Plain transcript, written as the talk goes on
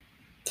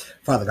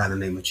Father God, in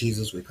the name of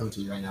Jesus, we come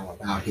to you right now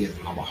with our heads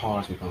and our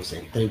hearts. We come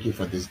saying thank you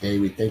for this day.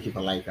 We thank you for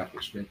life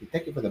after strength. We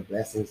thank you for the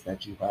blessings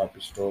that you have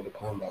bestowed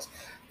upon us.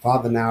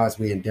 Father, now as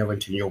we endeavor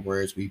into your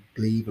words, we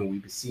believe and we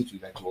beseech you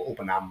that you will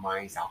open our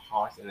minds, our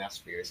hearts, and our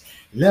spirits.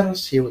 Let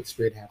us hear what the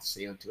Spirit has to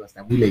say unto us,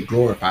 that we may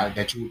glorify,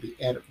 that you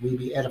will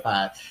be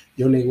edified,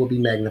 your name will be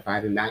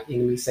magnified, and our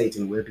enemy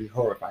Satan will be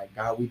horrified.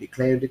 God, we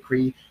declare and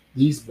decree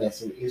these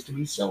blessings is to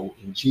be so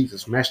in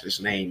Jesus' matchless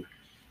name.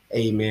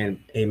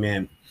 Amen.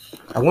 Amen.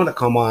 I want to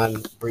come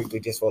on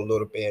briefly just for a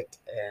little bit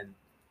and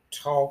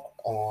talk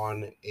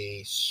on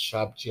a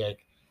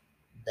subject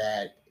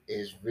that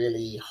is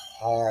really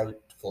hard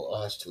for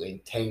us to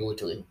entangle,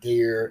 to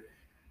endure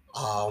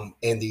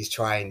in these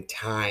trying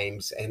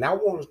times. And I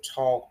want to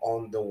talk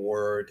on the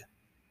word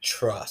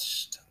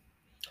trust.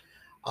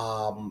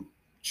 Um,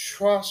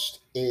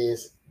 Trust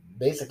is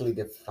basically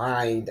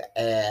defined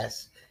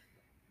as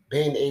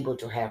being able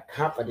to have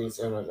confidence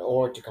in it,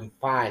 or to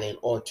confide in,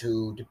 or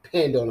to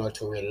depend on, or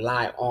to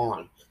rely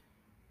on,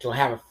 to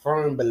have a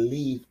firm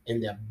belief in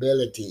the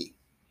ability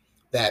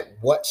that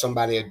what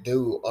somebody will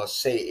do or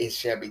say it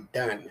shall be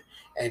done.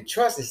 And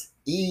trust is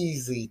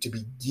easy to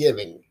be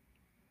given,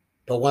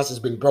 but once it's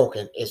been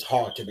broken, it's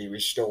hard to be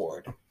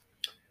restored.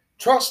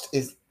 Trust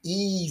is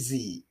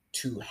easy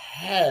to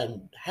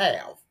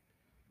have,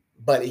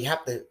 but you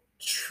have to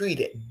treat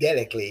it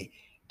delicately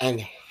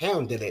and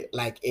handle it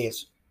like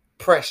it's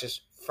precious,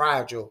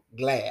 fragile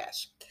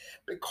glass.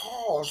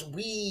 Because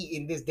we,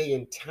 in this day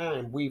and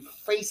time, we're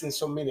facing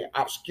so many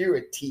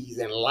obscurities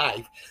in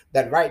life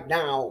that right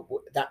now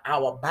that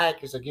our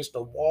back is against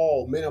the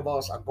wall. Many of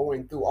us are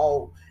going through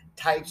all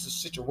types of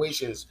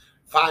situations,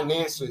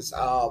 finances,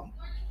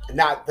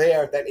 not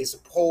there that is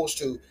supposed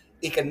to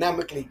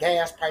economically,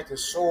 gas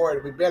prices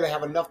soared. We barely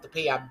have enough to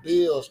pay our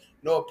bills,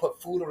 nor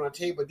put food on our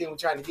table. Then we're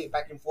trying to get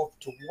back and forth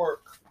to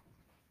work.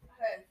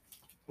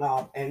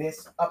 And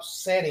it's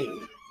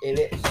upsetting and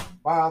it's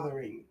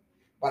bothering.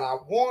 But I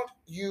want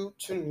you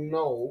to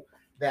know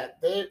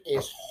that there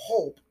is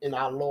hope in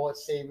our Lord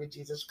Savior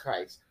Jesus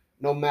Christ.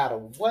 No matter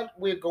what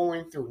we're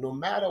going through, no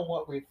matter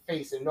what we're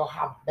facing, no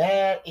how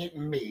bad it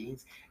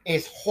means,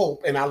 is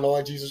hope in our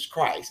Lord Jesus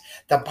Christ.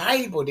 The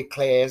Bible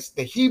declares,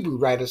 the Hebrew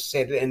writer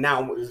said it, and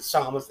now in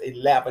Psalms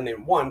 11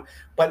 and 1,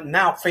 but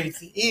now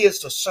faith is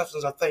the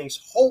substance of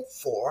things hoped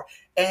for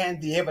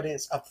and the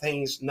evidence of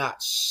things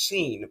not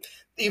seen.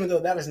 Even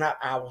though that is not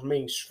our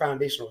main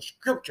foundational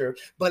scripture,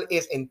 but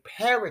it's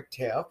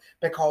imperative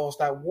because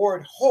that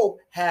word hope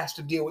has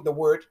to deal with the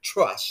word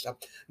trust.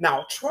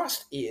 Now,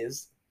 trust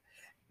is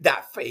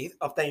that faith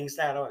of things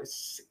that are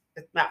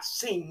not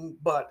seen,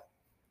 but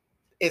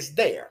it's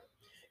there.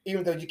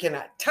 Even though you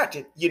cannot touch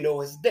it, you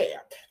know it's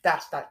there.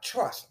 That's that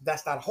trust.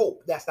 That's that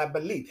hope. That's that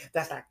belief.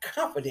 That's that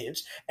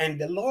confidence. And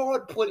the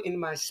Lord put in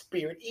my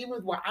spirit,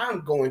 even what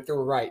I'm going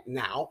through right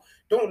now.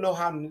 Don't know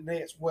how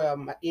next where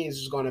my ends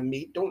is going to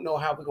meet. Don't know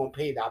how we're going to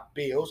pay our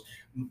bills.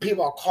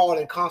 People are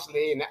calling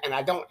constantly, and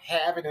I don't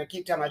have it. And I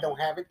keep telling them I don't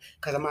have it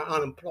because I'm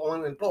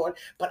unemployed.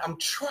 But I'm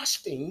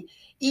trusting,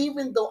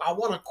 even though I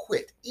want to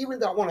quit, even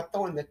though I want to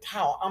throw in the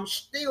towel, I'm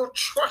still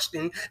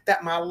trusting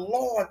that my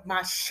Lord,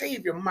 my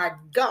Savior, my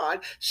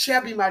God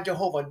shall be my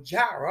Jehovah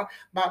Jireh.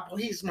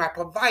 He's my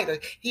provider.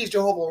 He's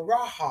Jehovah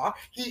Raha.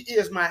 He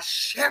is my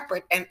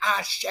shepherd, and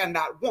I shall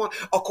not want,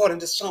 according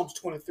to Psalms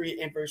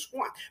 23 and verse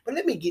 1. But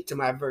let me get to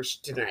my verse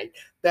tonight.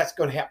 That's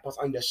going to help us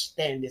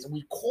understand this.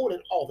 We quote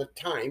it all the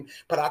time,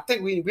 but I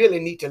think we really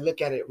need to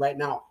look at it right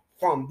now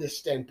from this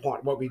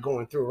standpoint, what we're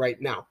going through right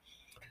now.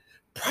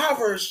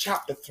 Proverbs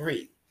chapter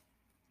 3,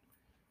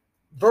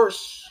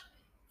 verse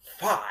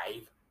 5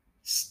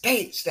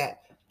 states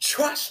that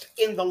trust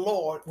in the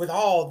Lord with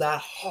all thy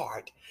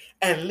heart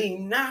and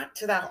lean not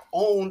to thy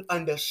own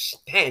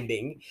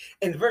understanding.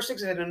 And verse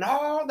 6 said, in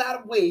all thy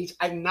ways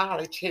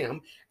acknowledge him,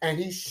 and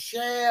he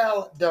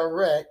shall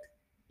direct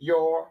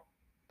your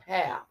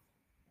path.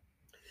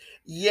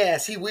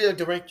 Yes, he will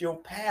direct your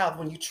path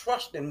when you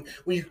trust him,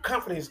 when you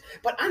confidence.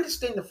 But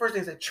understand the first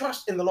thing is that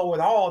trust in the Lord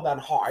with all thine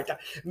heart.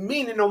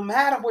 Meaning no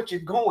matter what you're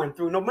going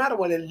through, no matter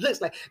what it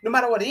looks like, no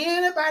matter what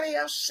anybody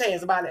else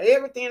says about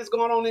everything that's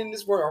going on in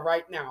this world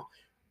right now,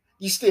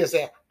 you still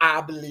say,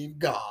 I believe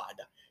God.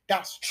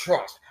 That's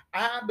trust.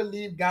 I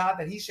believe God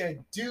that he shall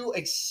do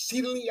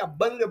exceedingly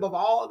abundantly above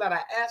all that I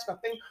ask, I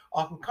think,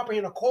 or can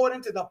comprehend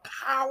according to the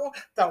power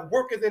that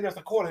worketh in us,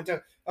 according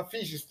to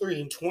Ephesians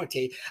 3 and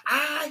 20.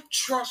 I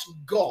trust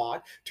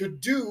God to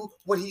do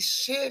what he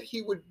said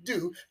he would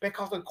do,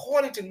 because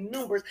according to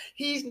Numbers,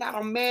 he's not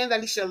a man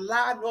that he shall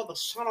lie, nor the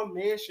son of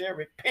man shall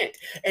repent.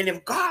 And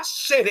if God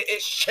said it,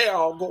 it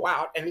shall go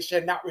out, and it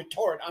shall not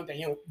return unto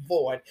him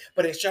void,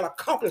 but it shall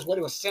accomplish what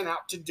it was sent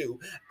out to do.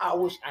 I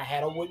wish I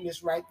had a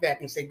witness right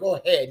back and say, go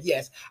ahead.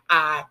 Yes,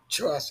 I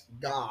trust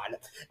God.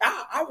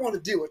 I want to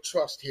deal with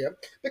trust here,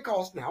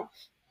 because now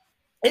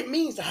it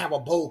means to have a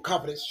bold,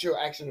 confident, sure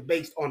action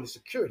based on the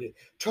security.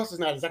 Trust is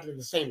not exactly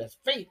the same as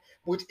faith,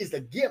 which is the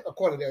gift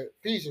according to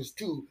Ephesians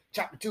 2,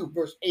 chapter 2,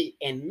 verse 8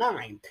 and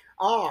 9.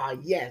 Ah,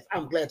 yes,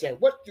 I'm glad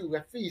that. What do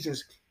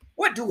Ephesians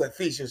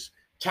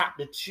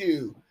chapter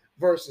 2,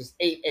 verses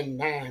 8 and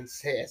 9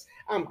 says,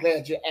 I'm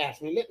glad you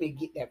asked me. Let me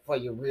get that for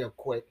you real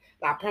quick.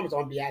 I promise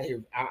I'll be out of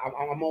here.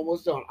 I'm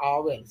almost done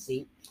already.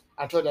 See,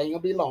 I told you I ain't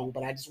gonna be long,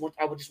 but I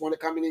would just want to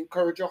come and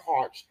encourage your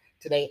hearts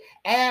today,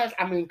 as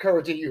I'm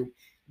encouraging you.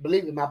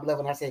 Believe me, my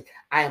beloved, I say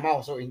I am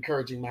also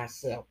encouraging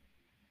myself.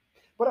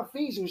 But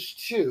Ephesians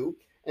 2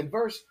 and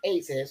verse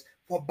 8 says,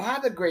 For by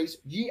the grace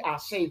ye are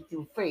saved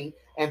through faith,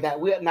 and that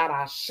we are not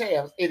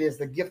ourselves, it is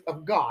the gift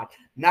of God,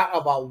 not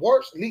of our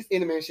works, lest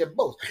any man should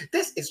boast.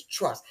 This is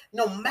trust.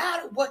 No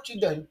matter what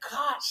you've done,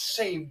 God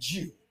saved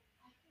you.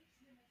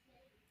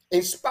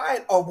 In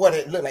spite of what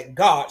it looked like,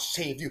 God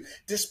saved you.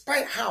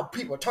 Despite how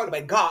people talk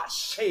about God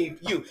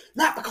saved you.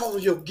 Not because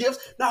of your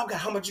gifts, not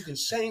because how much you can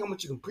sing, how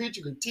much you can preach,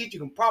 you can teach,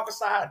 you can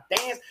prophesy,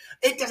 dance.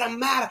 It doesn't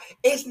matter.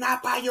 It's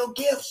not by your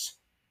gifts.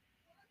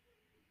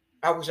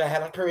 I wish I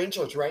had a prayer in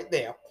church right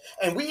there.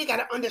 And we got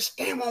to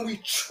understand when we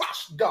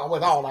trust God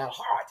with all our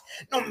heart,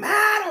 no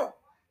matter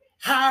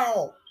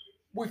how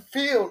we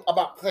feel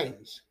about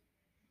things,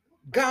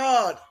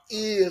 God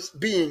is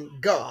being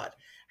God.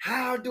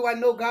 How do I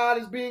know God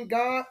is being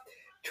God?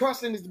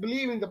 Trusting is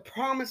believing the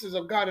promises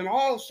of God in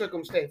all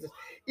circumstances,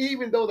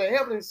 even though the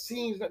evidence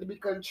seems not to be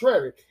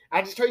contrary.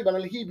 I just told you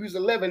about Hebrews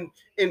 11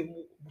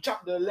 in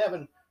chapter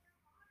 11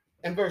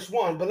 and verse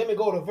 1, but let me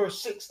go to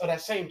verse 6 of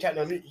that same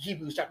chapter,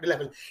 Hebrews chapter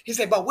 11. He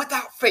said, but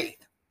without faith,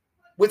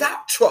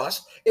 without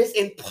trust, it's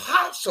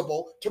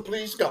impossible to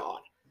please God.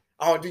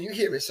 Oh, do you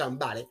hear me,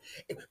 somebody?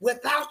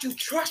 Without you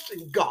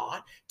trusting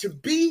God to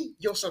be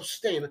your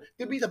sustainer,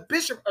 to be the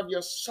bishop of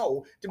your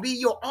soul, to be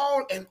your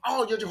all and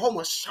all, your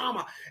Jehovah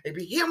Shammah, and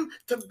be him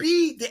to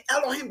be the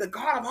Elohim, the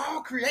God of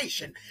all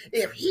creation.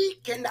 If he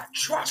cannot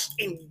trust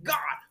in God,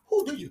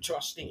 who do you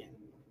trust in?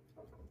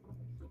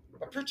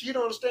 But preacher, you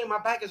don't understand. My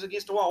back is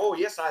against the wall. Oh,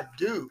 yes, I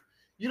do.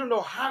 You don't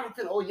know how I'm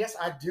feeling. Oh, yes,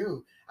 I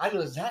do. I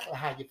know exactly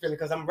how you're feeling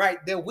because I'm right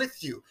there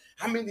with you.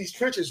 I'm in these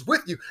trenches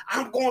with you.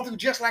 I'm going through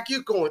just like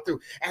you're going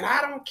through. And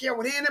I don't care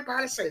what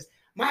anybody says.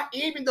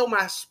 Even though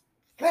my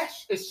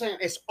flesh is saying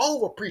it's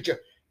over, preacher,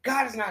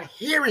 God is not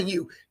hearing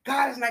you.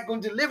 God is not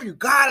going to deliver you.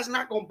 God is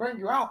not going to bring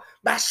you out.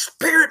 My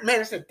spirit, man,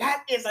 I said,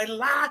 that is a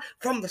lie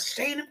from the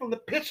Satan, from the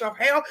pits of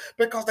hell,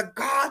 because the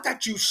God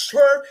that you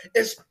serve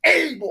is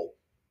able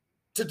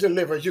to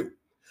deliver you.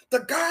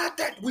 The God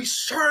that we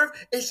serve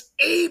is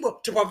able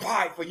to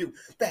provide for you.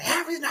 The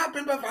heavens not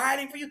been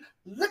providing for you.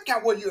 Look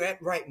at where you're at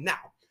right now.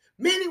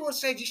 Many will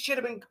say you should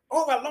have been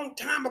over a long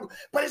time ago,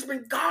 but it's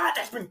been God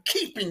that's been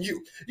keeping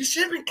you. You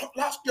should have been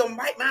lost your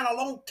right mind a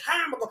long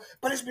time ago,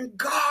 but it's been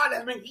God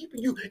that's been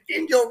keeping you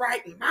in your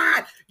right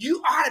mind.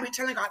 You ought to be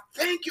telling God,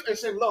 thank you, and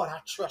say, Lord, I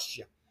trust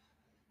you.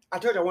 I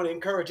told you I want to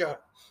encourage you.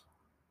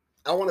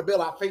 I want to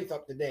build our faith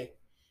up today.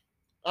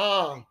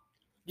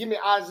 Give me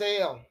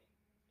Isaiah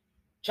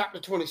chapter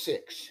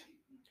 26.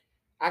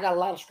 I got a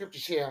lot of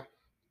scriptures here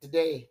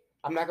today.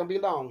 I'm not going to be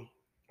long.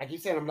 I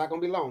keep saying I'm not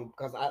going to be long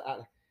because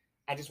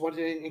I just wanted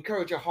to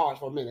encourage your hearts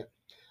for a minute.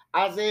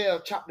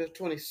 Isaiah chapter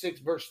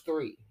 26, verse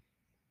 3.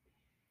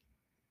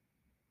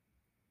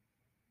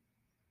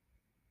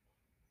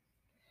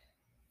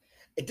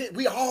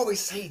 We always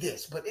say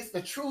this, but it's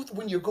the truth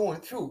when you're going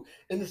through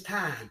in this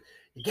time.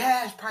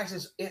 Gas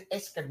prices,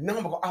 it's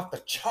economical off the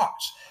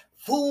charts.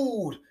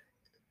 Food,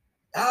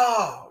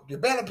 you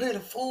better pay the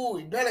food.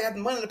 You better have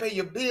the money to pay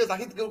your bills. I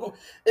hate to go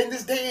in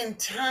this day and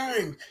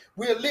time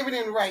we're living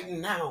in right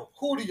now.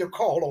 Who do you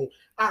call on?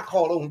 I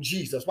call on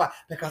Jesus. Why?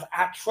 Because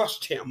I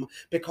trust him.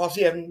 Because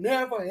he has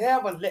never,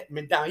 ever let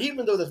me down.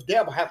 Even though the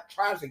devil has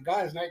tried to say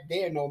God is not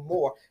there no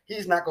more,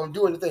 he's not going to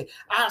do anything.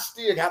 I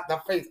still got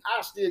the faith.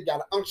 I still got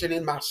an unction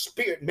in my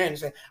spirit, man.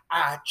 Say,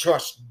 I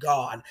trust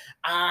God.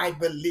 I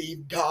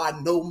believe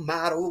God no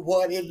matter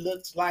what it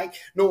looks like,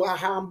 no matter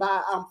how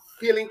I'm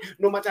feeling,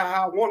 no matter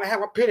how I want to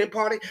have a pity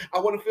party, I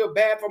want to feel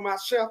bad for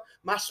myself.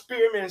 My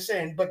spirit man is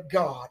saying, but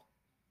God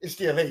is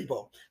still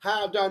able.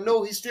 How do I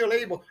know he's still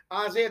able?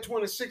 Isaiah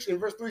 26 and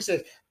verse 3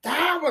 says,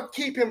 thou will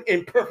keep him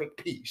in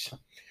perfect peace,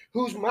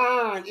 whose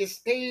mind is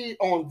stayed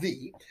on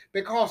thee,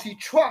 because he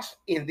trusts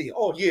in thee.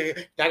 Oh, yeah,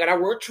 I got that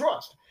word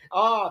trust.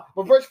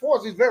 But verse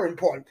 4 is very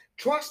important.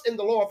 Trust in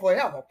the Lord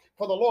forever,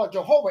 for the Lord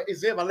Jehovah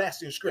is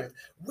everlasting strength.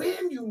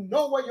 When you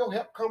know where your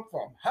help come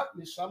from, help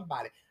me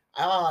somebody.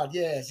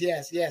 Yes.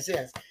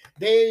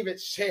 David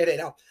said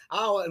it.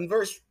 In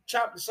verse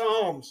chapter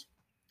Psalms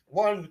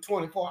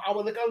 124, I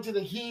will look unto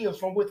the hills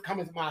from which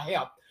cometh my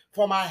help.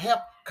 For my help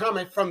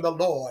cometh from the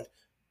Lord,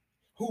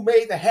 who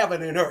made the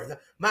heaven and earth.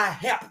 My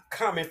help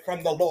cometh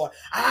from the Lord.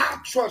 I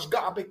trust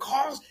God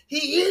because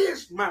he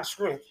is my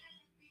strength.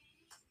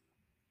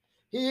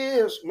 He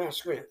is my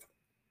strength.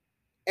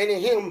 And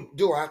in him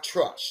do I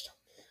trust.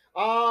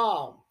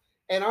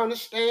 And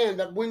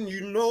understand that when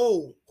you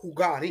know who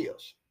God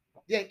is,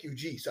 thank you,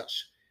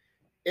 Jesus.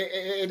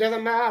 It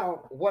doesn't matter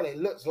what it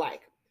looks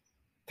like.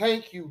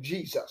 Thank you,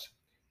 Jesus.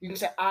 You can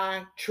say,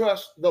 I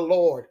trust the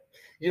Lord.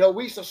 You know,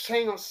 we used to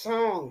sing a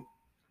song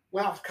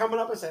when I was coming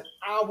up and said,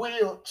 I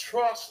will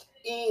trust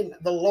in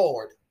the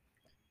Lord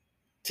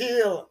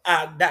till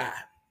I die.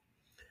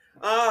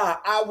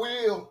 I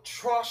will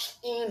trust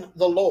in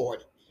the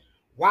Lord.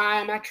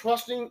 Why am I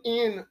trusting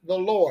in the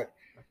Lord?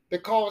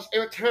 Because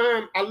every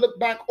time I look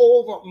back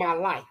over my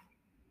life,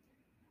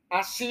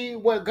 I see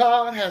where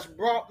God has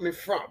brought me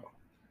from.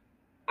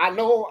 I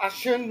know I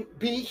shouldn't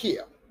be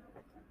here.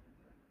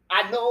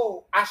 I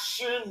know I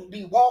shouldn't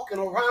be walking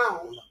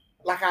around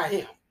like I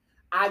am.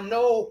 I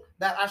know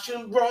that I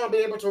shouldn't be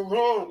able to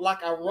run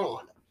like I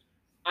run.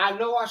 I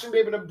know I shouldn't be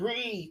able to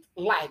breathe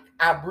like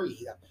I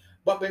breathe.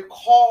 But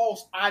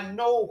because I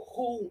know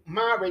who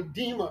my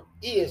Redeemer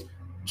is,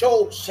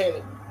 Job said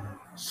it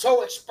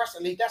so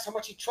expressly. That's how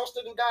much he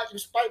trusted in God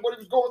despite what he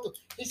was going through.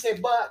 He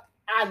said, but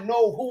I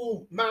know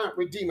who my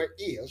Redeemer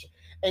is.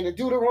 And in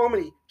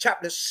Deuteronomy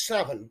chapter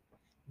 7,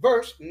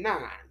 verse 9,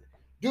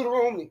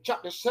 Deuteronomy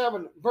chapter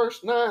 7,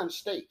 verse 9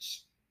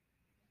 states,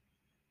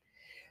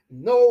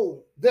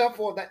 know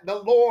therefore that the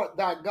Lord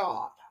thy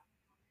God,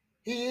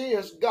 he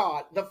is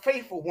God, the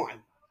faithful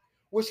one,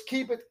 which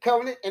keepeth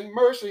covenant and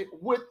mercy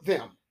with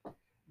them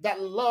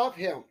that love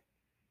him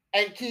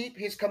and keep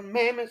his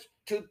commandments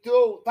to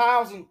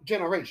 1,000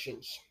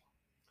 generations,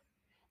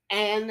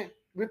 and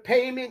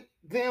repayment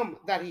them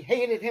that he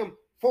hated him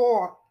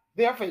for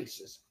their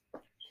faces,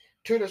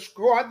 to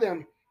destroy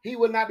them. He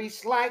will not be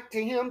slack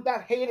to him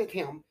that hated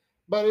him,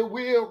 but it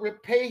will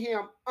repay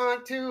him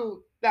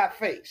unto that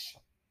face.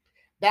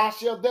 Thou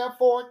shalt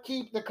therefore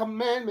keep the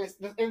commandments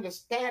and the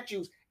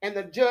statutes and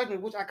the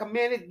judgment which I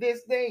commanded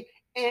this day,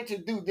 and to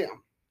do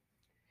them.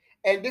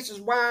 And this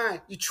is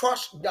why you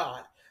trust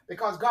God,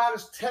 because God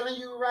is telling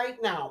you right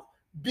now,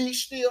 be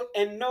still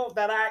and know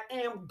that I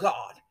am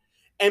God,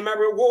 and my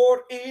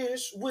reward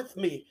is with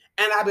me.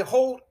 And I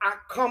behold, I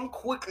come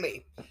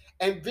quickly,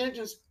 and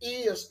vengeance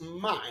is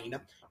mine,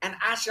 and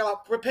I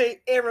shall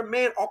repay every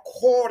man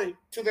according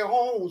to their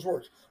own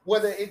works.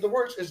 Whether the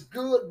works is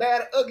good,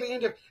 bad, ugly,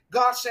 indifferent,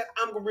 God said,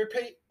 I'm going to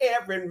repay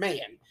every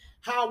man.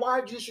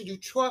 Why should you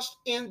trust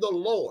in the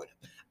Lord?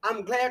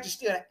 I'm glad you're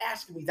still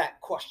asking me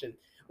that question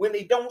when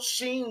they don't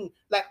seem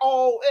like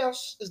all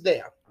else is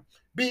there.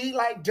 Be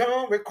like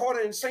John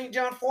recorded in St.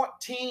 John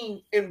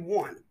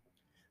 14:1.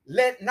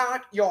 Let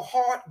not your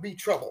heart be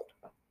troubled,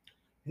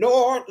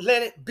 nor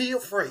let it be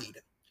afraid.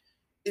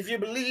 If you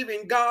believe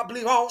in God,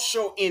 believe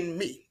also in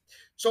me.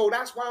 So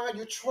that's why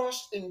you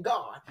trust in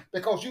God,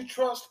 because you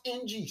trust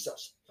in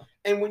Jesus.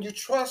 And when you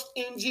trust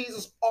in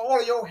Jesus,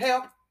 all your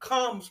help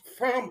comes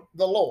from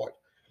the Lord.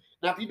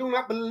 Now, if you do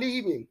not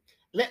believe me,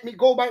 let me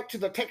go back to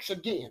the text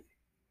again.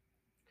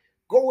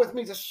 Go with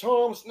me to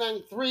Psalms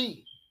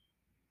 93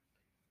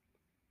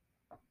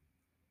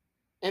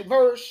 and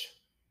verse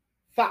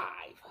 5.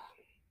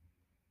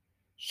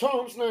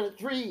 Psalms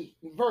 93,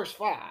 verse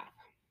 5.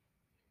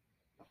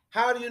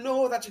 How do you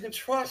know that you can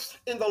trust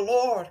in the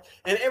Lord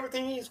and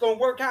everything is going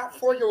to work out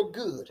for your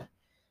good?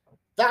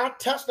 Thy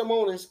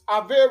testimonies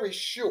are very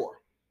sure.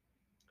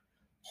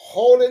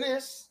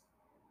 Holiness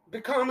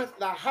becometh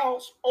thy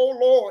house, O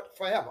Lord,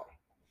 forever.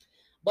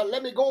 But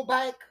let me go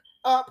back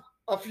up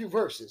a few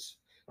verses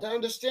to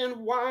understand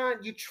why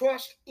you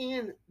trust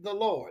in the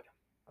Lord.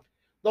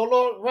 The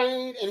Lord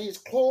reigned, and he is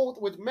clothed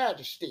with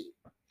majesty.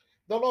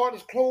 The Lord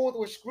is clothed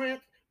with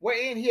strength,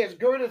 wherein he has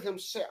girded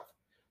himself.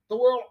 The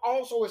world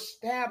also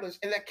established,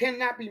 and that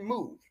cannot be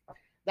moved.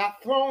 Thy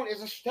throne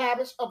is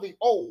established of the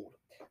old.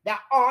 Thou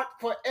art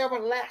for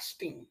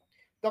everlasting.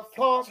 The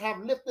floods have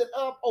lifted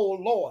up, O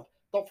Lord.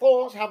 The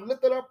floods have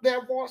lifted up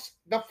their voice.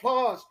 The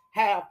floods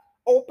have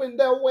opened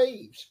their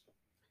waves.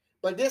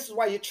 But this is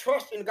why you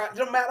trust in God. It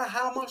doesn't matter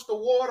how much the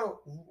water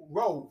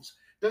rose.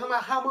 Doesn't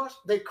matter how much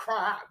they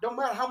cry. Don't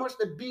matter how much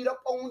they beat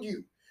up on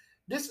you.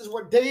 This is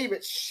what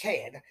David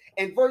said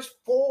in verse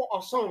 4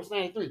 of Psalms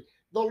 93.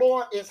 The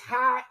Lord is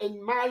high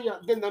and mightier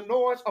than the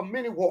noise of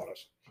many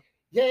waters.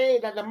 Yea,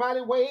 that the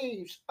mighty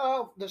waves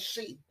of the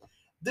sea.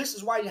 This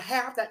is why you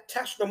have that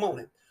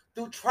testimony.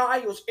 Through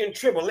trials and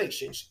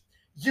tribulations,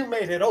 you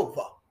made it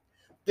over.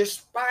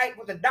 Despite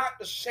what the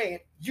doctor said,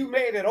 you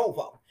made it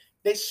over.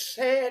 They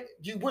said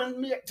you wouldn't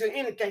make to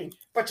anything,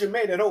 but you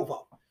made it over.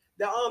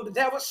 The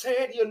devil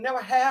said you'll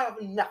never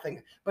have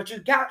nothing, but you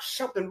got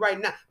something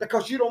right now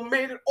because you don't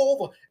made it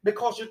over,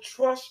 because you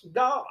trust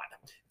God.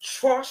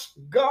 Trust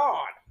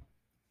God.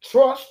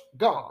 Trust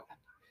God.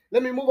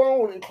 Let me move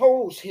on and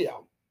close here.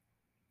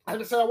 As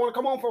I said, I want to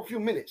come on for a few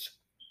minutes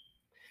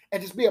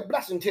and just be a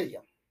blessing to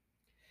you.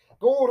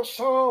 Go to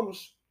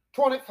Psalms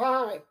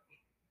 25.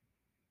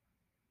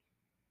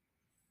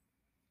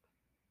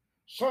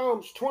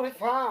 Psalms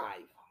 25.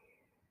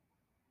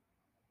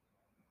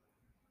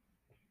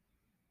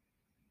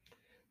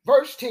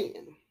 Verse 10.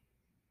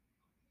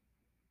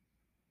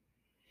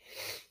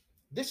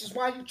 This is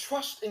why you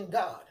trust in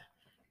God.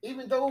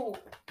 Even though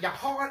your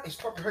heart is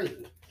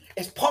vibrating,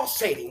 it's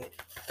pulsating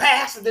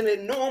faster than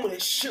it normally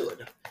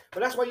should.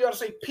 But that's why you ought to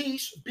say,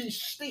 peace, be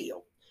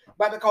still.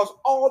 But because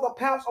all the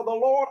paths of the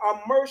Lord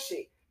are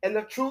mercy and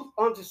the truth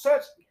unto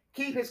such,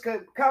 keep his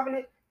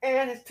covenant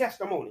and his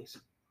testimonies.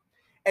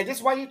 And this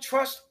is why you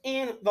trust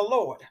in the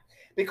Lord.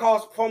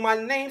 Because for my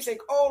name's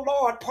sake, oh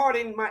Lord,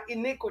 pardon my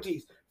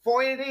iniquities,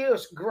 for it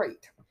is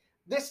great.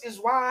 This is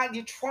why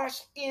you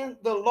trust in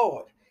the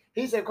Lord.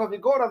 He said, because we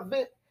go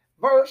to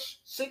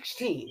verse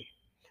 16.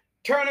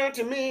 Turn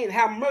unto me and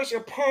have mercy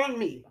upon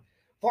me,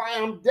 for I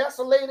am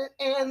desolated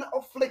and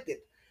afflicted.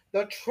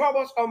 The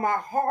troubles of my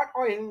heart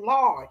are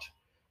enlarged.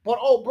 But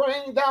oh,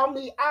 bring thou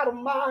me out of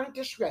my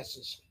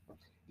distresses.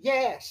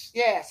 Yes,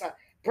 yes.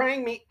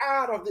 Bring me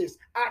out of this.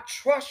 I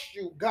trust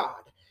you,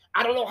 God.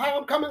 I don't know how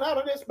I'm coming out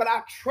of this, but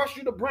I trust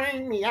you to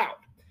bring me out.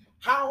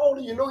 How old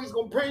do you know he's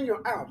going to bring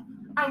you out?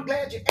 I'm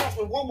glad you asked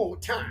me one more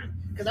time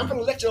because I'm going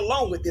to let you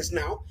alone with this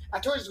now. I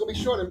told you it's going to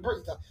be short and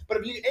brief. But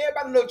if you,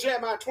 everybody know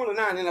Jeremiah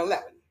 29 and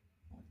 11.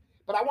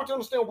 But I want you to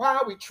understand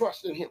why we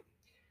trust in him.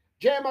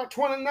 Jeremiah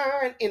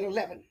 29 and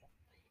 11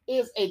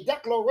 is a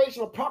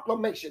declaration, a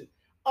proclamation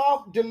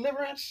of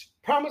deliverance,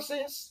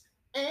 promises,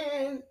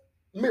 and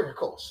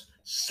miracles,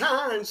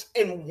 signs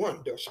and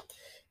wonders.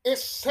 It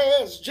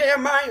says,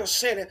 Jeremiah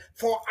said it,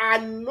 for I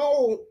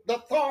know the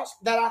thoughts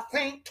that I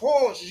think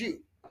towards you,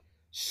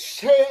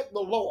 said the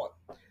Lord.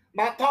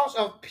 My thoughts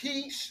of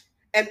peace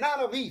and not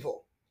of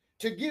evil,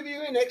 to give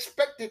you an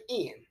expected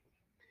end.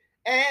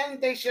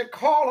 And they shall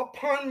call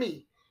upon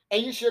me,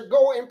 and you shall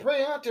go and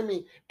pray unto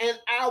me, and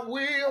I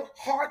will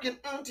hearken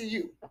unto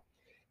you.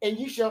 And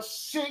you shall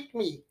seek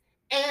me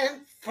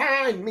and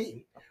find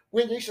me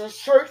when you shall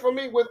search for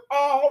me with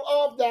all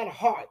of that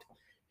heart.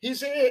 He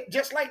said,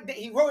 just like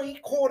he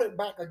quoted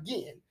back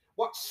again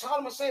what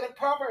Solomon said in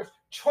Proverbs,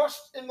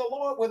 trust in the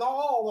Lord with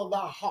all of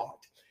thy heart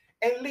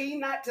and lean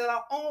not to thy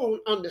own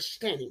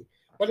understanding,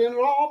 but in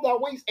all thy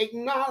ways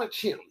acknowledge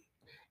him,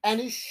 and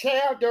he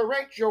shall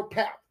direct your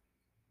path.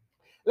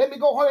 Let me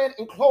go ahead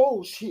and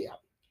close here.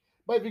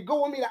 But if you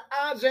go with me to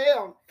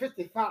Isaiah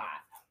 55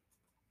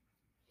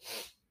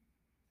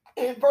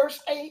 and verse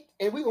 8,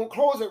 and we're going to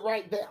close it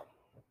right there.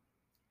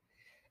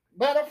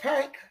 Matter of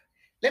fact,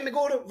 let me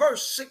go to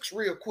verse 6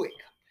 real quick.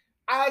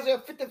 Isaiah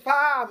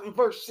 55 and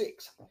verse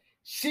 6.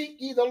 Seek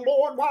ye the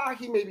Lord while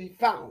he may be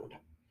found.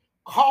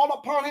 Call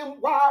upon him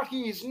while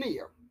he is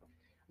near.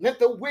 Let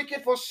the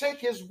wicked forsake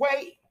his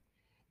way,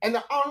 and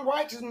the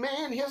unrighteous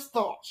man his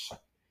thoughts.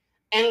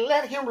 And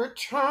let him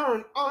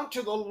return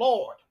unto the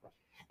Lord,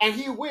 and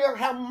he will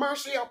have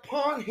mercy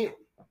upon him,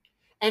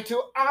 and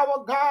to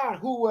our God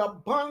who will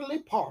abundantly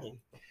pardon.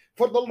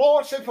 For the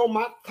Lord said, for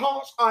my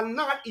thoughts are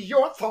not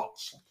your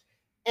thoughts,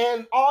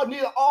 and are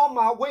neither all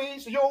my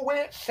ways your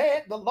way,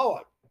 said the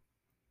Lord.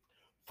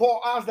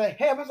 For as the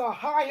heavens are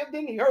higher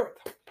than the earth,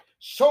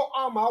 so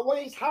are my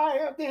ways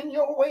higher than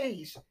your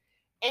ways,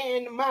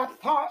 and my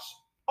thoughts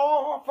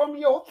are from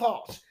your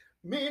thoughts.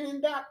 Meaning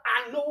that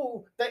I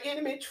know the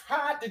enemy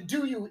tried to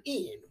do you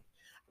in.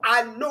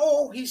 I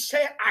know he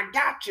said, I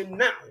got you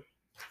now.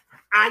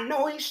 I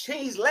know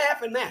he's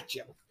laughing at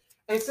you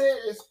and said,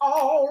 it's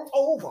all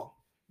over.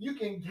 You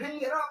can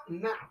hang it up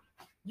now.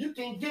 You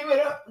can give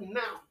it up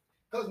now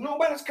because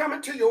nobody's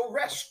coming to your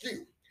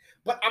rescue.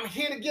 But I'm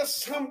here to give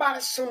somebody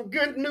some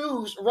good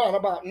news right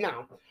about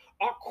now.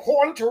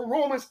 According to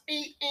Romans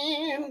 8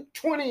 and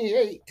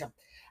 28,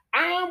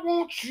 I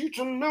want you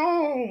to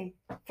know,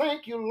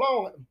 thank you,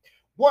 Lord,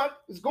 what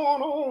is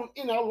going on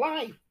in our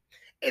life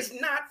is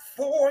not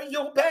for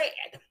your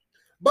bad,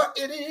 but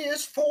it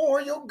is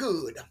for your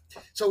good.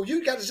 So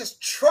you got to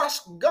just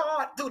trust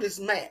God through this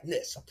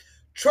madness.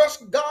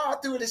 Trust God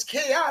through this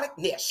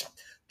chaoticness.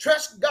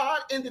 Trust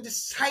God in the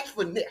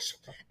deceitfulness.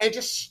 And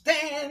just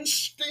stand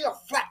still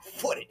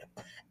flat-footed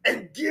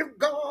and give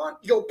God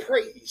your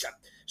praise.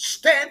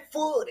 Stand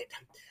footed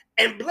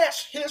and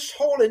bless his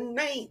holy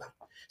name.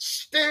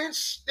 Stand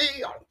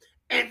still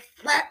and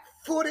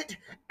flat-footed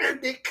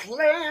and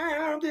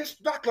declare this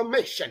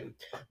proclamation.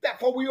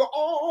 Therefore we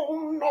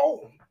all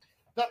know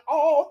that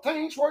all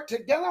things work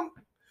together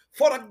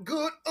for the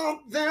good of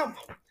them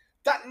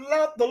that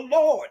love the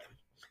Lord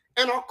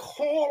and are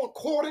called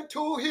according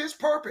to his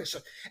purpose.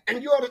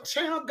 And you ought to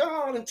tell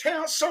God and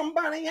tell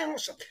somebody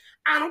else,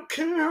 I don't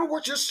care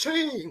what you're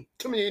saying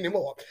to me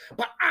anymore,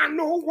 but I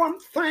know one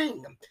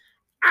thing.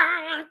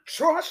 I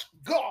trust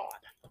God.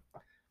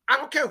 I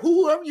don't care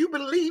whoever you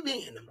believe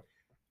in.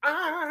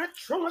 I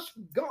trust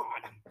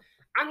God.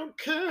 I don't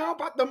care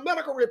about the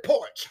medical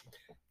reports.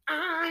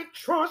 I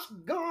trust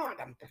God.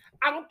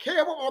 I don't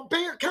care what my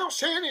bank account's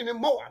saying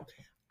anymore.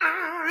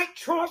 I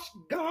trust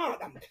God.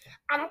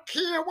 I don't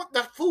care what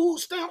the food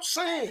stamp's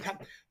saying.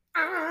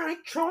 I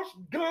trust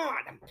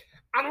God.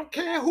 I don't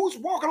care who's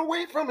walking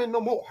away from it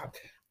no more.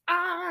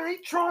 I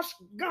trust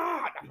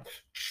God.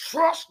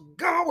 Trust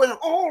God with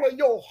all of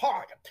your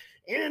heart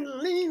and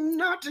lean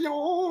not to your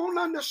own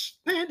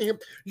understanding.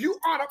 You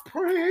ought to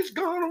praise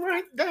God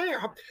right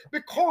there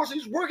because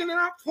he's working it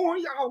out for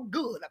y'all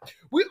good.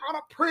 We ought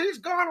to praise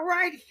God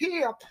right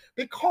here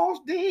because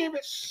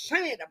David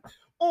said,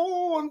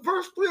 oh, in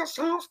verse 3 of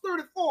Psalms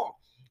 34,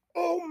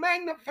 oh,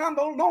 magnify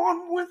the Lord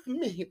with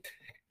me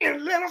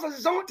and let us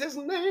exalt his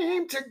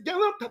name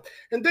together.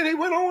 And then he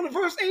went on in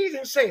verse 8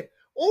 and said,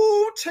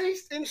 oh,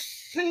 taste and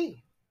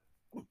see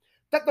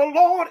that the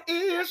Lord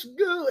is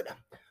good.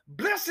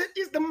 Blessed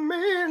is the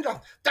man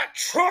that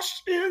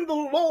trusts in the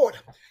Lord.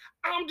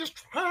 I'm just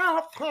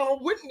trying to find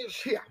a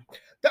witness here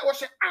that will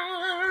say,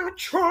 I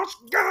trust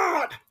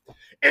God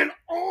in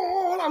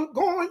all I'm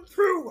going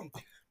through.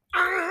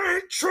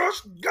 I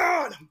trust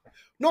God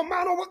No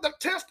matter what the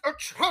test or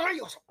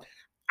trials,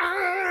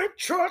 I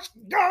trust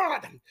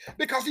God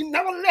because He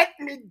never let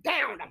me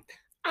down.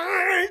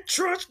 I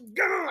trust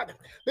God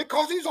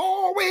because He's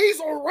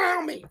always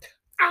around me.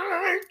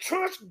 I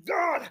trust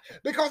God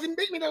because He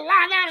made me to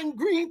lie down in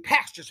green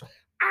pastures.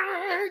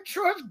 I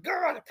trust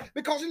God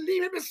because He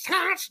lead me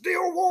beside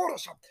still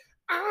waters.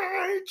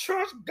 I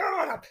trust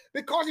God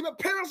because He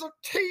prepares a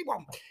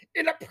table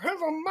in the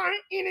presence of my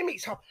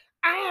enemies.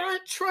 I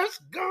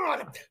trust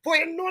God for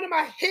anointing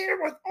my head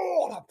with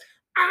oil.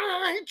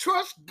 I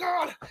trust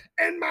God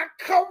and my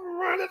cup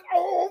runneth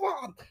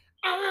over.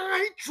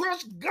 I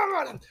trust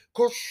God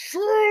because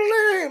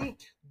surely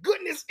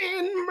goodness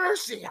and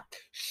mercy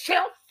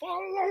shall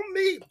follow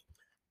me.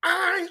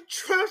 I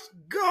trust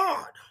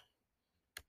God.